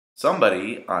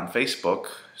Somebody on Facebook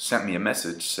sent me a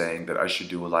message saying that I should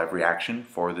do a live reaction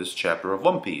for this chapter of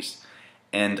One Piece.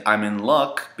 And I'm in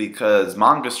luck because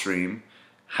Manga Stream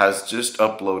has just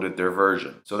uploaded their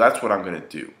version. So that's what I'm going to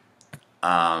do.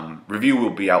 Review will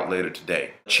be out later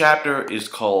today. The chapter is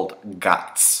called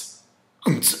Guts.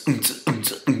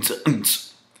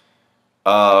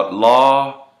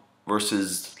 Law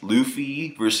versus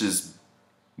Luffy versus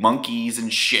monkeys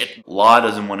and shit. Law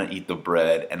doesn't want to eat the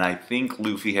bread, and I think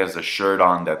Luffy has a shirt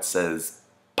on that says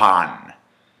pan,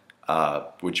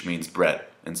 which means bread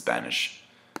in Spanish.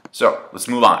 So, let's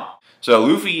move on. So,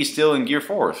 Luffy is still in Gear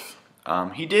 4th.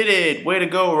 He did it! Way to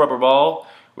go, Rubber Ball!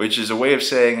 Which is a way of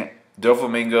saying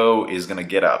Doflamingo is gonna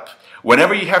get up.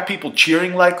 Whenever you have people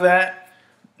cheering like that,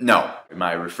 no.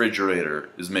 My refrigerator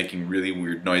is making really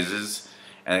weird noises,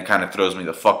 and it kind of throws me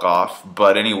the fuck off.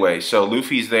 But anyway, so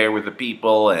Luffy's there with the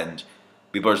people, and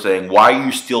people are saying, why are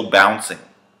you still bouncing?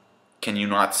 Can you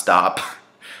not stop?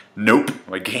 Nope,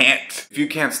 I can't. If you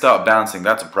can't stop bouncing,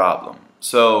 that's a problem.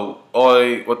 So,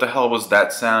 oi, what the hell was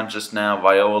that sound just now?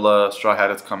 Viola, Straw Hat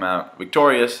has come out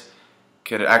victorious.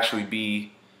 Could it actually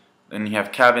be? Then you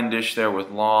have Cavendish there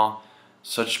with Law.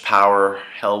 Such power,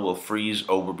 hell will freeze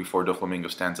over before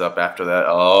Doflamingo stands up after that.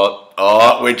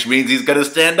 Which means he's gonna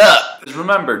stand up.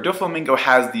 Remember, Doflamingo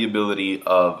has the ability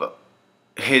of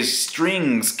his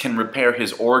strings can repair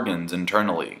his organs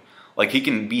internally. Like, he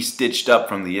can be stitched up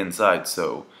from the inside,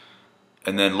 so.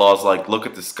 And then Law's like, look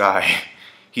at this guy.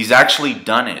 He's actually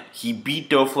done it. He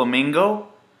beat Doflamingo?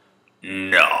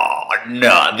 No,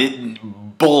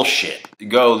 bullshit.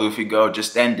 Go, Luffy, go,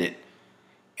 just end it.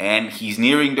 And he's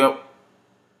nearing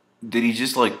Did he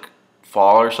just, like,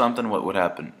 fall or something? What would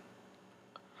happen?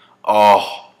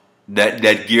 Oh,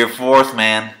 that Gear 4th,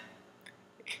 man.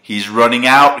 He's running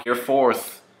out. Gear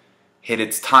 4th hit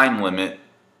its time limit,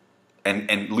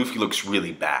 and Luffy looks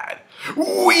really bad.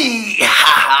 Wee! Ha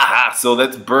ha ha! So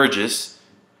that's Burgess.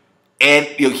 And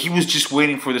he was just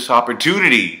waiting for this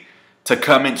opportunity to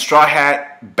come in. Straw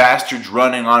Hat, bastards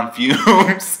running on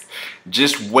fumes.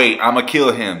 Just wait, I'ma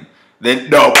kill him. Then,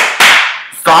 no.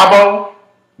 Sabo,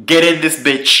 get in this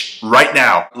bitch right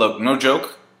now. Look, no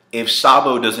joke. If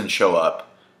Sabo doesn't show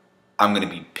up, I'm gonna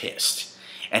be pissed.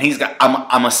 And he's got,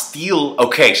 I'm a steal.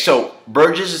 Okay, so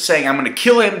Burgess is saying I'm gonna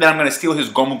kill him, then I'm gonna steal his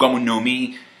Gomu Gomu no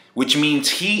Mi, which means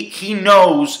he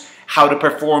knows how to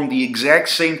perform the exact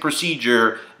same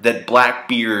procedure that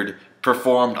Blackbeard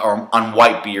performed on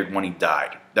Whitebeard when he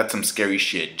died. That's some scary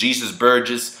shit. Jesus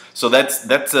Burgess. So that's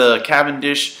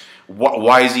Cavendish.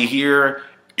 Why is he here?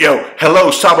 Yo,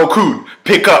 hello, Sabo-kun.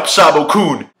 Pick up,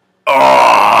 Sabo-kun.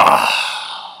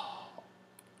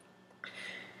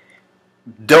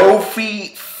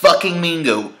 Dofy fucking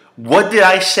Mingo. What did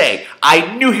I say?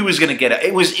 I knew he was gonna get it.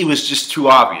 It was just too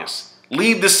obvious.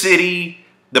 Leave the city.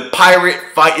 The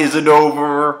pirate fight isn't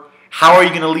over. How are you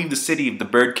gonna leave the city if the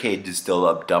birdcage is still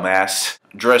up, dumbass?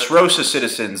 Dressrosa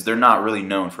citizens, they're not really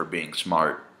known for being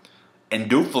smart. And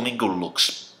Doflamingo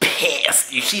looks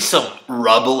pissed. You see some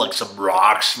rubble, like some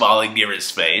rocks falling near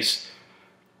his face?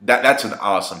 That's an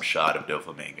awesome shot of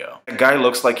Doflamingo. The guy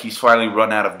looks like he's finally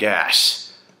run out of gas.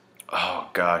 Oh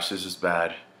gosh, this is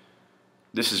bad.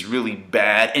 This is really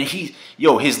bad. And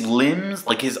his limbs,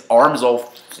 like his arms all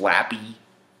flappy.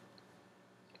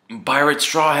 Pirate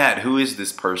Straw Hat, who is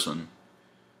this person?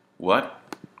 What?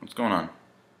 What's going on?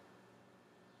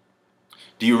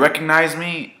 Do you recognize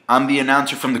me? I'm the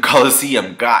announcer from the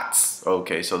Colosseum, Guts.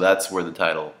 Okay, so that's where the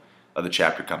title of the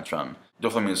chapter comes from.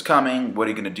 Doflamingo's coming. What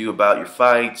are you going to do about your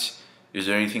fight? Is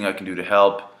there anything I can do to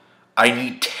help? I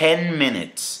need 10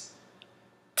 minutes.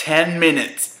 10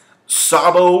 minutes.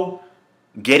 Sabo,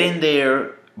 get in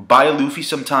there. Buy Luffy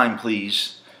some time,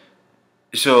 please.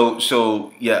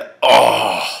 So, yeah.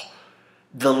 Oh,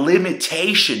 the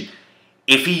limitation.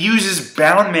 If he uses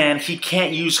Bound Man, he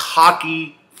can't use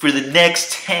Hockey for the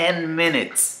next 10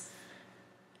 minutes.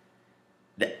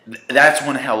 That's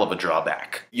one hell of a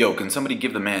drawback. Yo, can somebody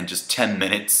give the man just 10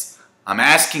 minutes? I'm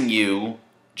asking you,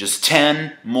 just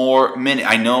 10 more minutes.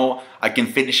 I know I can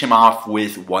finish him off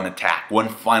with one attack, one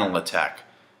final attack.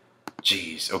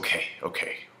 Jeez,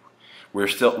 okay. We're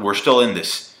still in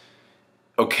this.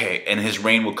 Okay, and his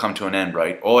reign will come to an end,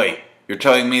 right? Oi, you're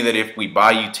telling me that if we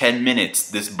buy you 10 minutes,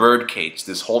 this birdcage,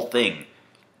 this whole thing,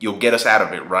 you'll get us out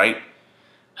of it, right?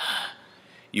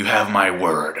 You have my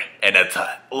word. And it's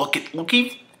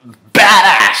looking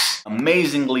badass.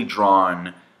 Amazingly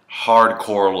drawn,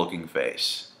 hardcore looking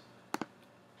face.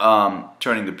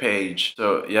 Turning the page.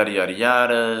 So yada yada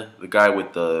yada. The guy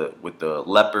with the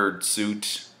leopard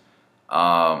suit.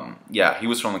 Yeah, he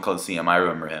was from the Colosseum. I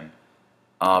remember him.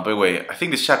 But wait, I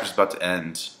think this chapter's about to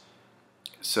end.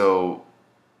 So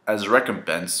As a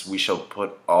recompense, we shall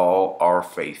put all our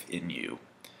faith in you.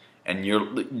 And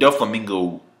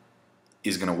Doflamingo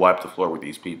is going to wipe the floor with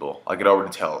these people. I could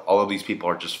already tell. All of these people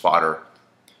are just fodder.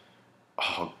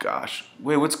 Oh, gosh.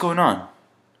 Wait, what's going on?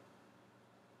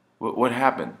 What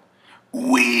happened?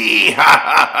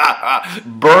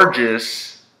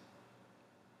 Burgess.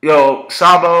 Yo,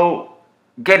 Sabo,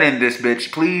 get in this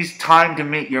bitch. Please, time to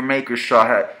meet your maker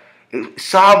shot.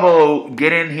 Sabo,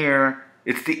 get in here.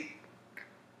 It's the...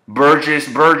 Burgess.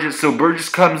 So Burgess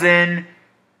comes in.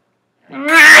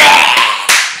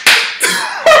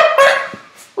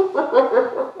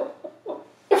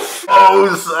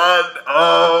 Oh, son.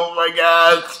 Oh, my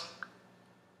God.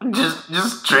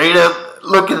 Just straight up,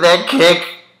 look at that kick.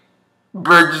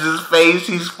 Burgess' face,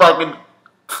 he's fucking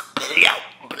spitting out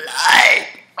blood.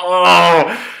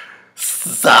 Oh,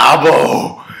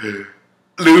 Sabo.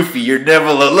 Luffy, you're never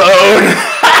alone.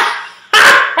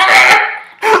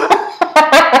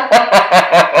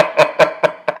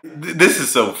 This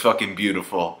is so fucking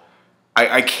beautiful.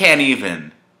 I can't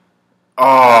even.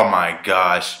 Oh my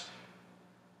gosh.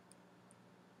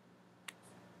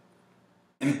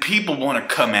 And people want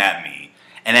to come at me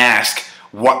and ask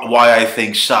why I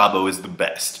think Sabo is the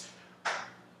best.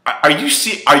 Are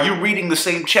you reading the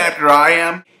same chapter I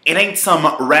am? It ain't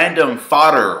some random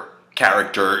fodder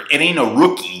character. It ain't a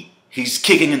rookie he's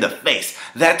kicking in the face.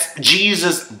 That's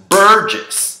Jesus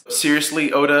Burgess.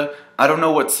 Seriously, Oda, I don't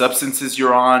know what substances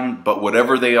you're on, but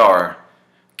whatever they are,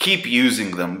 keep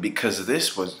using them because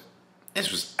this was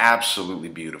absolutely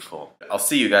beautiful. I'll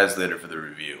see you guys later for the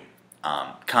review.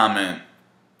 Comment,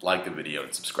 like the video,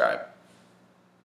 and subscribe.